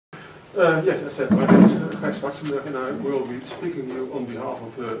Yes, as said, my name is Gijs Zwartsenberg and I will be speaking to you on behalf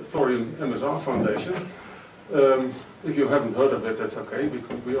of the Thorium MSR Foundation. If you haven't heard of it, that's okay,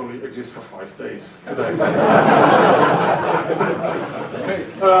 because we only exist for 5 days today.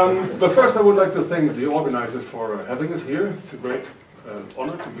 But first I would like to thank the organizers for having us here. It's a great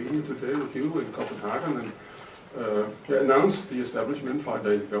honor to be here today with you in Copenhagen. And they announced the establishment 5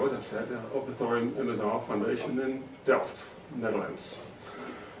 days ago, as I said, of the Thorium MSR Foundation in Delft, Netherlands.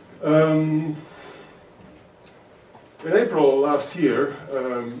 In April last year,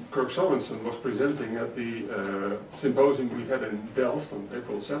 Kirk Sorensen was presenting at the symposium we had in Delft on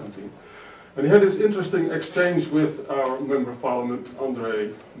April 17th. And he had this interesting exchange with our Member of Parliament,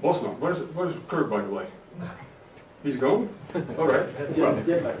 André Bosman. Where's Kirk, by the way? He's gone? All right.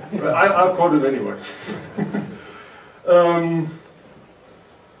 Well, I'll quote him anyway.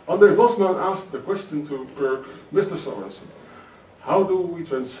 André Bosman asked the question to Kirk, Mr. Sorensen, how do we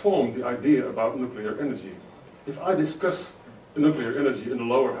transform the idea about nuclear energy? If I discuss nuclear energy in the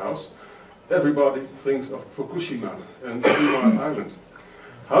lower house, everybody thinks of Fukushima and 3 Mile Island.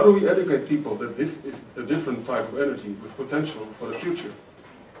 How do we educate people that this is a different type of energy with potential for the future?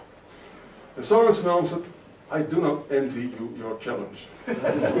 And Sorensen answered, I do not envy you your challenge.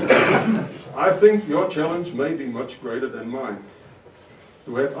 I think your challenge may be much greater than mine.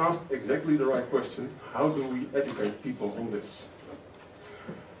 You have asked exactly the right question. How do we educate people on this?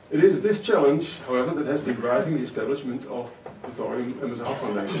 It is this challenge, however, that has been driving the establishment of the Thorium MSR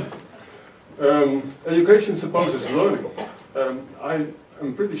Foundation. Education supposes learning. I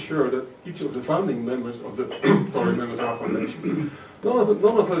am pretty sure that each of the founding members of the Thorium MSR Foundation,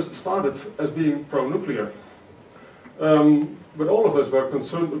 none of us started as being pro-nuclear. But all of us were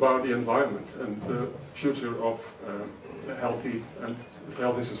concerned about the environment and the future of a healthy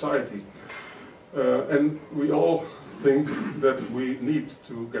society. And we all think that we need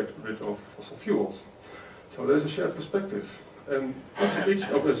to get rid of fossil fuels. So there's a shared perspective. And each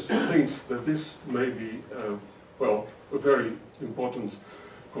of us thinks that this may be, well, a very important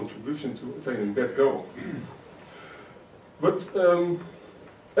contribution to attaining that goal. But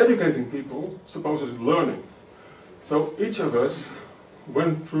educating people supposes learning. So each of us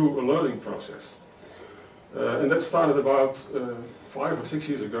went through a learning process. And that started about 5 or 6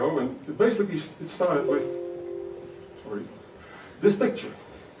 years ago, and it started with this picture.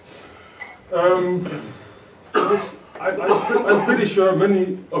 I'm pretty sure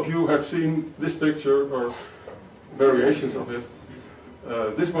many of you have seen this picture or variations of it.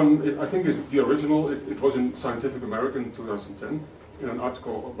 This one, I think, is the original. It was in Scientific American in 2010 in an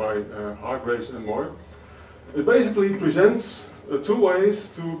article by Hargraves and Moore. It basically presents 2 ways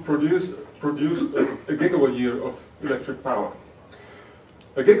to produce a gigawatt year of electric power.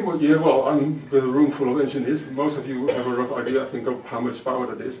 A gigawatt year, well, I'm with a room full of engineers. Most of you have a rough idea, I think, of how much power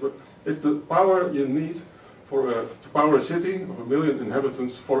that is, but it's the power you need to power a city of 1 million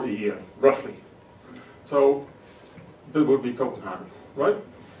inhabitants for a year, roughly. So that would be Copenhagen, right?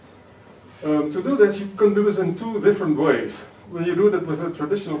 To do this, you can do this in 2 different ways. When you do that with a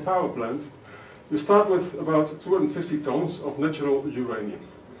traditional power plant, you start with about 250 tons of natural uranium.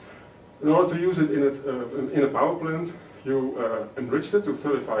 In order to use it in a power plant, you enrich it to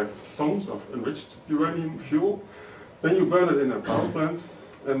 35 tons of enriched uranium fuel. Then you burn it in a power plant,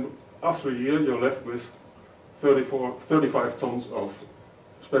 and after a year you're left with 35 tons of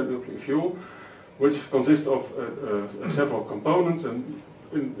spent nuclear fuel, which consists of several components, and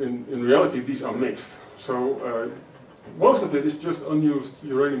in reality these are mixed. So most of it is just unused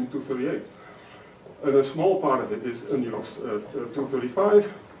uranium-238. And a small part of it is unused 235.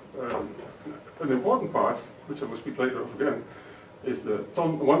 An important part, which I will speak later of again, is the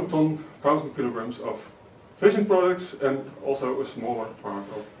 1 ton, 1,000 kilograms of fission products and also a smaller part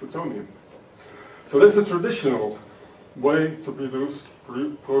of plutonium. So that's the traditional way to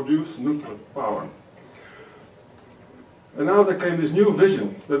produce nuclear power. And now there came this new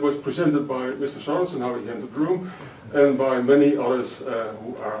vision that was presented by Mr. Sorensen, how he entered the room, and by many others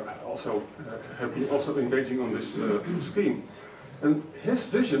who are have been also engaging on this scheme. And his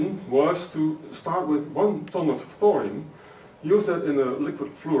vision was to start with 1 ton of thorium, use that in a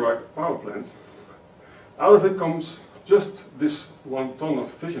liquid fluoride power plant. Out of it comes just this 1 ton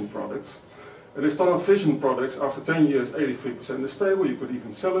of fission products. And this ton of fission products, after 10 years, 83% is stable. You could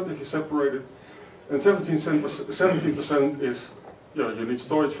even sell it if you separate it. And 17% is, you need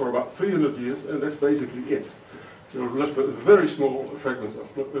storage for about 300 years, and that's basically it. You're left with very small fragments of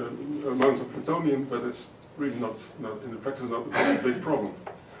amounts of plutonium, but it's really not in the practice, not a big problem.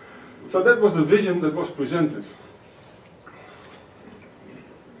 So that was the vision that was presented.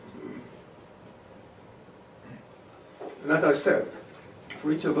 And as I said,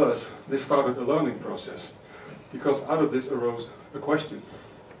 for each of us, this started a learning process, because out of this arose a question: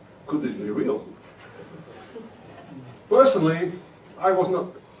 could this be real? Personally, I was not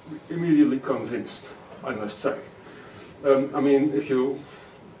immediately convinced, I must say. I mean, if you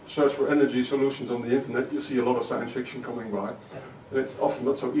search for energy solutions on the internet, you see a lot of science fiction coming by, and it's often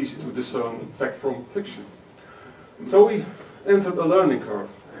not so easy to discern fact from fiction. So we entered a learning curve,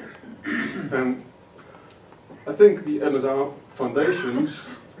 and I think the MSR Foundation's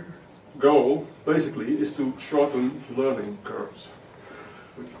goal, basically, is to shorten learning curves.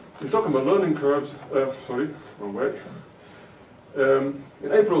 We're talking about learning curves, sorry, wrong way.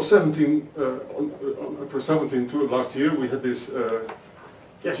 In April 17, on April 17 last year, we had this,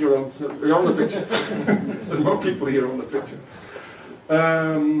 yes, you're on the picture. There's more people here on the picture.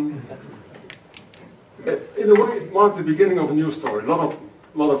 In a way, it marked the beginning of a new story. A lot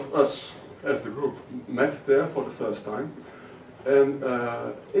of us, as the group, met there for the first time. And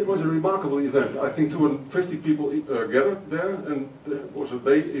it was a remarkable event. I think 250 people gathered there, and it was a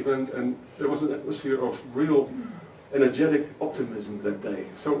day event, and there was an atmosphere of real energetic optimism that day.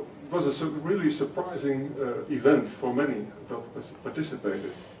 So it was a really surprising event for many that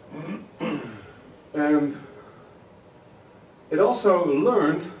participated. And it also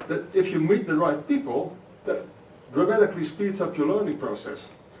learned that if you meet the right people, that dramatically speeds up your learning process.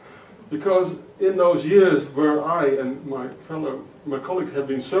 Because in those years where I and my colleagues have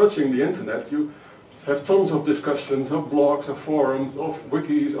been searching the internet, you have tons of discussions, of blogs, of forums, of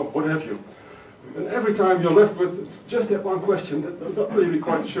wikis, of what have you. And every time you're left with just that one question that you're not really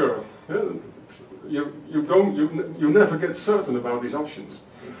quite sure. You never get certain about these options.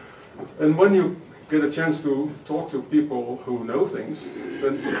 And when you get a chance to talk to people who know things,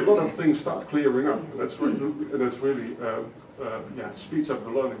 then a lot of things start clearing up. And that's really speeds up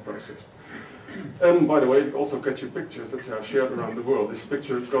the learning process. And by the way, it also gets you pictures that are shared around the world. This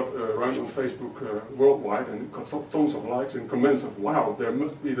picture got around on Facebook worldwide, and it got tons of likes and comments of, wow, there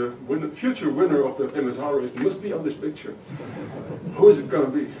must be the future winner of the MSR race, must be on this picture. Who is it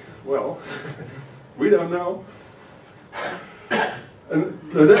going to be? Well, we don't know. And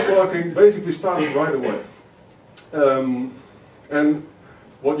the networking basically started right away. And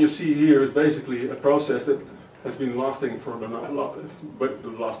what you see here is basically a process that has been lasting for the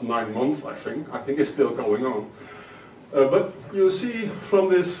last 9 months, I think. I think it's still going on. But you see from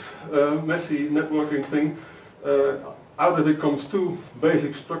this messy networking thing, out of it comes two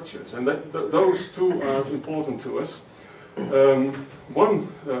basic structures, and those two are important to us. One,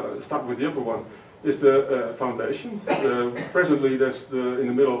 start with the upper one, is the foundation. Presently there's in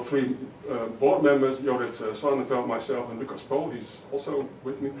the middle 3 board members, Gijs Zwartsenberg, myself, and Lucas Pohl, he's also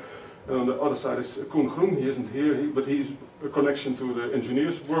with me. And on the other side is Koen Groen. He isn't here, but he's a connection to the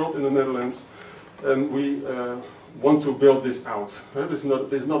engineers world in the Netherlands. And we want to build this out. This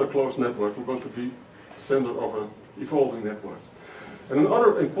is not a closed network. We want to be center of an evolving network. And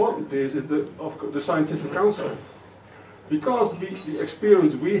another important piece is the scientific council. Because the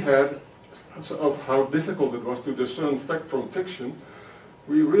experience we had of how difficult it was to discern fact from fiction,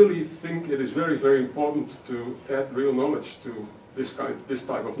 we really think it is very, very important to add real knowledge to this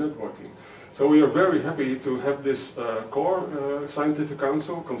type of networking. So we are very happy to have this core scientific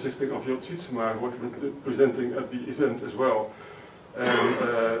council consisting of Gijs Zwartsenberg, who is presenting at the event as well,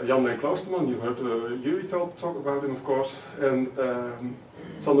 and Jan and Kloosterman, you heard Yuri talk about him, of course, and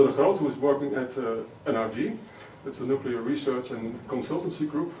Sander de Groot, who is working at NRG. It's a nuclear research and consultancy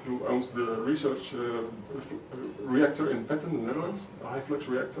group who owns the research reactor in Petten, in the Netherlands, a high flux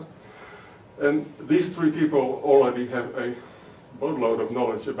reactor. And these 3 people already have a boatload of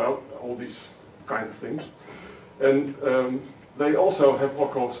knowledge about all these kinds of things. And they also have,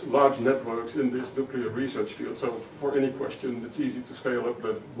 of course, large networks in this nuclear research field. So for any question, it's easy to scale up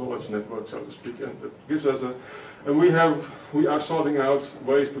the knowledge network, so to speak. And that gives us and we are sorting out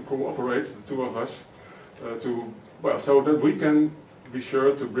ways to cooperate, the 2 of us, so that we can be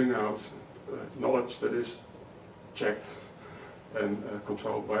sure to bring out knowledge that is checked and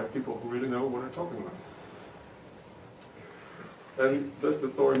controlled by people who really know what they're talking about. And thus the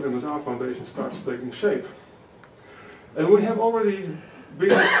Thorium MSR Foundation starts taking shape. And we have already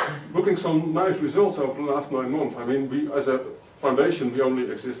been booking some nice results over the last 9 months. I mean, we, as a foundation, we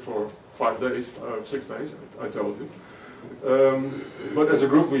only exist for 5 days, 6 days, I told you. But as a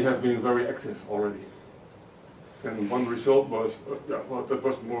group, we have been very active already. And one result was, that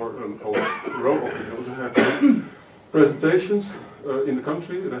was more a row of results. I had presentations in the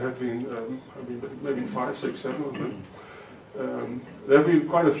country. There have been, maybe 5, 6, 7 of them. There have been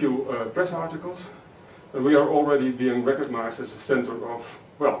quite a few press articles, and we are already being recognized as a center of,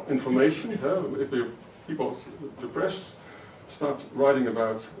 information. If the press start writing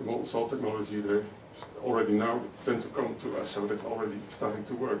about molten salt technology, they already now tend to come to us, so that's already starting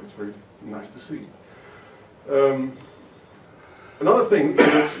to work. It's very nice to see. Another thing,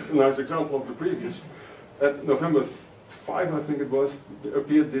 that's a nice example of the previous, at November 5, I think it was,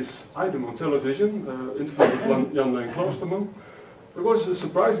 appeared this item on television, interview with Jan Leen Kloosterman. It was a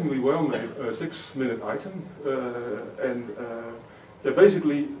surprisingly well made 6-minute item, and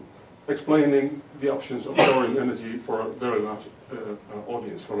basically explaining the options of storing energy for a very large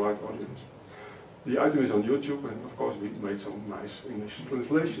audience, for a large audience. The item is on YouTube, and of course we made some nice English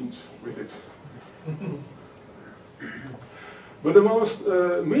translations with it. But the most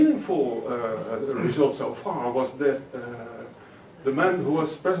meaningful result so far was that the man who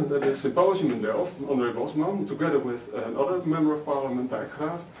was present at the symposium in Delft, André Bosman, together with another member of parliament, Dijk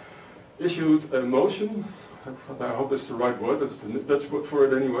Graaf, issued a motion. I hope that's the right word, that's the Dutch word for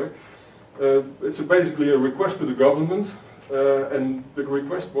it anyway. It's basically a request to the government, and the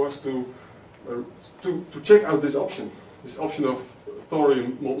request was to check out this option of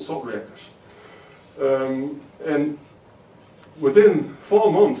thorium molten salt reactors. And within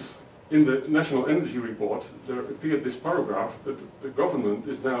 4 months, in the National Energy Report, there appeared this paragraph that the government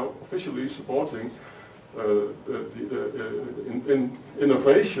is now officially supporting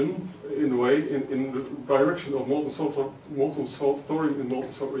innovation in a way in the direction of molten salt, thorium and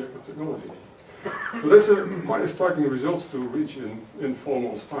molten salt reactor technology. So that's quite a striking results to reach in 4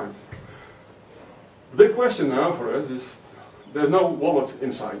 months' time. The big question now for us is there's no wallet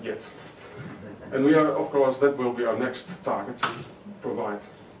inside yet. And we are, of course, that will be our next target to provide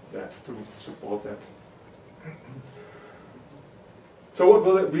that, to support that. So what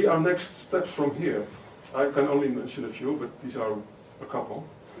will be our next steps from here? I can only mention a few, but these are a couple.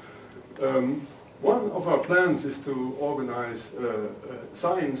 One of our plans is to organize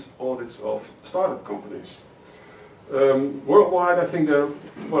science audits of startup companies. Worldwide, I think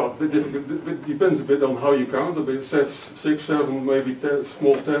well, it's a bit difficult. It depends a bit on how you count. A bit 6, 7, maybe 10,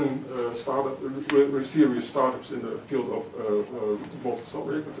 small 10 startup, serious startups in the field of molten salt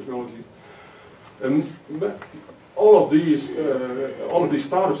reactor technology. And all of these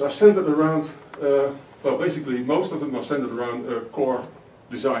startups are centered around. Well, basically, most of them are centered around a core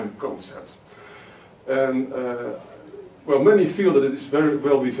design concept. And well, many feel that it is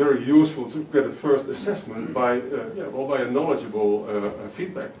will be very useful to get a first assessment by a knowledgeable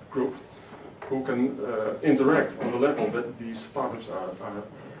feedback group who can interact on the level that these startups are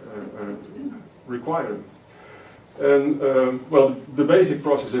requiring. And well, the basic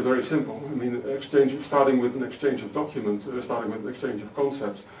process is very simple. I mean, starting with an exchange of documents, starting with an exchange of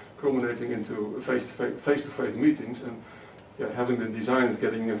concepts, culminating into face-to-face meetings, and having the designs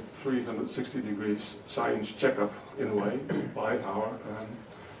getting a 360 degrees science checkup in a way by our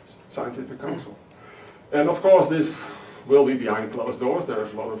scientific council. And of course this will be behind closed doors.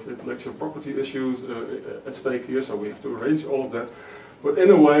 There's a lot of intellectual property issues at stake here, so we have to arrange all of that. But in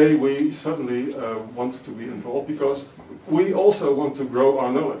a way we certainly want to be involved because we also want to grow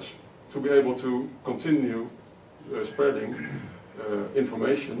our knowledge, to be able to continue spreading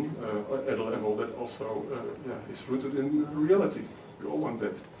information at a level that also is rooted in reality. We all want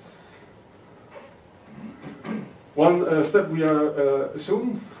that. One step we are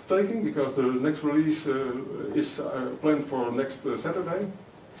soon taking, because the next release is planned for next Saturday,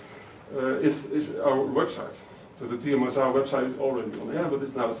 is our website. So the TMSR website is already on air,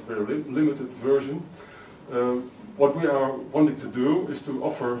 but now it's a very limited version. What we are wanting to do is to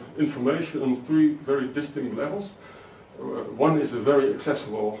offer information on 3 very distinct levels. One is a very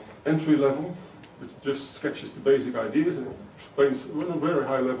accessible entry level, which just sketches the basic ideas and explains on a very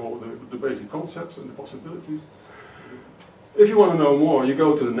high level the basic concepts and the possibilities. If you want to know more, you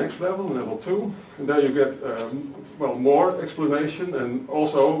go to the next level, level 2, and there you get well, more explanation and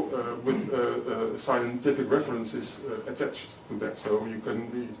also with scientific references attached to that, so you can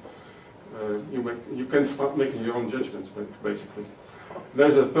be you can start making your own judgments basically.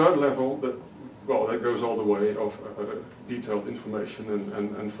 There's a 3rd level that, well, that goes all the way of detailed information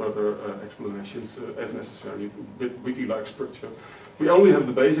and further explanations as necessary, wiki-like structure. We only have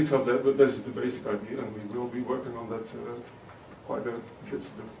the basics of that, but that is the basic idea, and we will be working on that quite a bit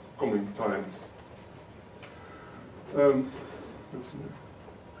the coming time.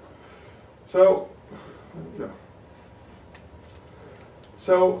 So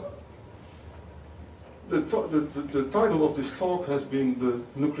the title of this talk has been The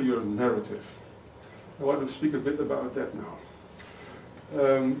Nuclear Narrative. I want to speak a bit about that now.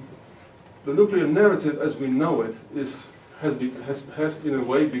 The nuclear narrative as we know it has in a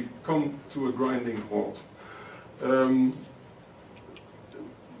way become to a grinding halt.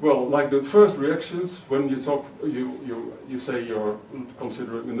 Well, like the first reactions when you talk, you say you're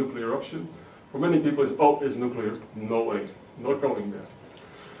considering a nuclear option. For many people, it's nuclear. No way, not going there.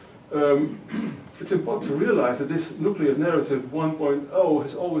 It's important to realize that this nuclear narrative 1.0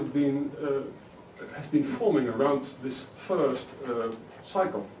 has always been forming around this first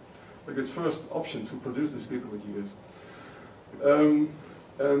cycle, like its first option to produce this gigawatt years.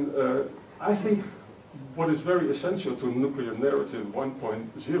 I think what is very essential to nuclear narrative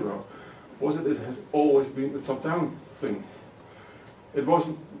 1.0 was that it has always been a top-down thing. It was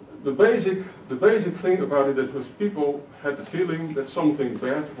the basic thing about it is that people had the feeling that something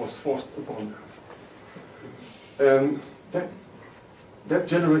bad was forced upon them. And that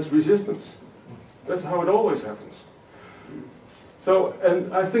generates resistance. That's how it always happens. So,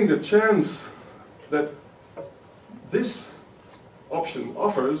 and I think the chance that this option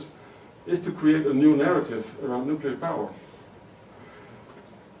offers is to create a new narrative around nuclear power.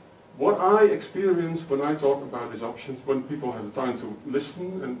 What I experience when I talk about these options, when people have the time to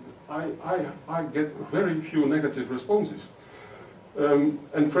listen, and I get very few negative responses.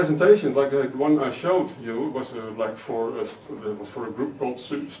 And presentations like the one I showed you was like for a group called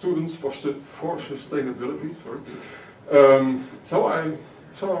Students for Sustainability. Sorry.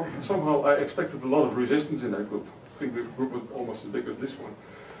 Somehow I expected a lot of resistance in that group. I think the group was almost as big as this one.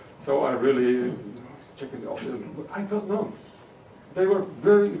 So I really checking the option, but I got none. They were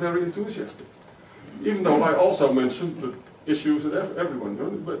very, very enthusiastic. Even though I also mentioned the issues that everyone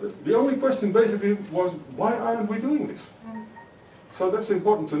knows, but the only question basically was, why aren't we doing this? So that's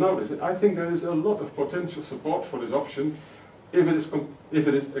important to notice. I think there is a lot of potential support for this option if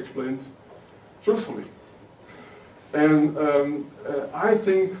it is explained truthfully. And I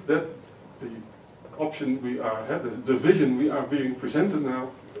think that the option we are having, the vision we are being presented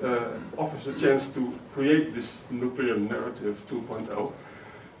now, offers a chance to create this nuclear narrative 2.0.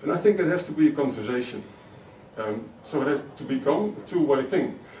 And I think it has to be a conversation. So it has to become a two-way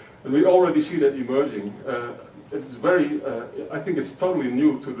thing. And we already see that emerging. It's very, I think it's totally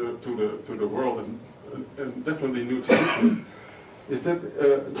new to the world and definitely new to nuclear. Is that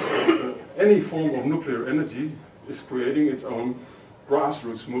any form of nuclear energy is creating its own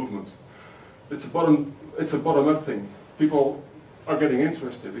grassroots movement. It's a bottom-up thing. People are getting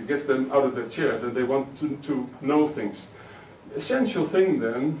interested. It gets them out of their chairs and they want to know things. The essential thing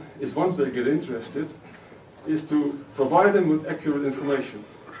then is once they get interested is to provide them with accurate information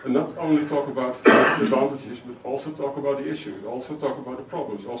and not only talk about the advantages but also talk about the issues, also talk about the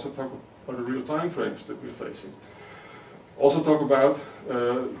problems, also talk about the real time frames that we're facing. Also talk about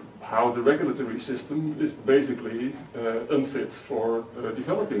how the regulatory system is basically unfit for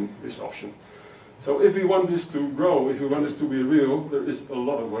developing this option. So if we want this to grow, if we want this to be real, there is a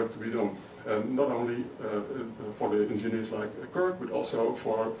lot of work to be done. Not only for the engineers like Kirk, but also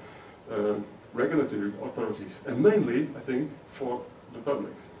for regulatory authorities. And mainly, I think, for the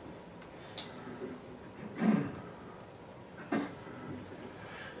public.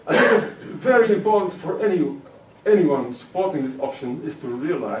 I think it's very important for anyone supporting this option is to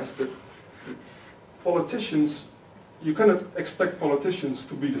realize that politicians, you cannot expect politicians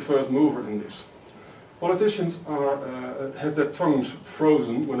to be the first mover in this. Politicians have their tongues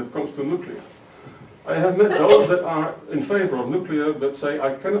frozen when it comes to nuclear. I have met those that are in favor of nuclear but say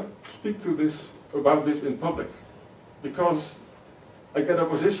I cannot speak about this in public because I get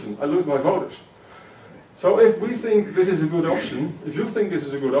opposition, I lose my voters. So if we think this is a good option, if you think this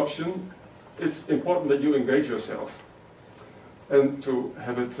is a good option, it's important that you engage yourself and to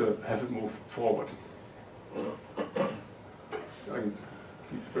have it move forward. I can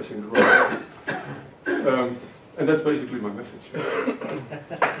keep pressing the wrong button. And that's basically my message.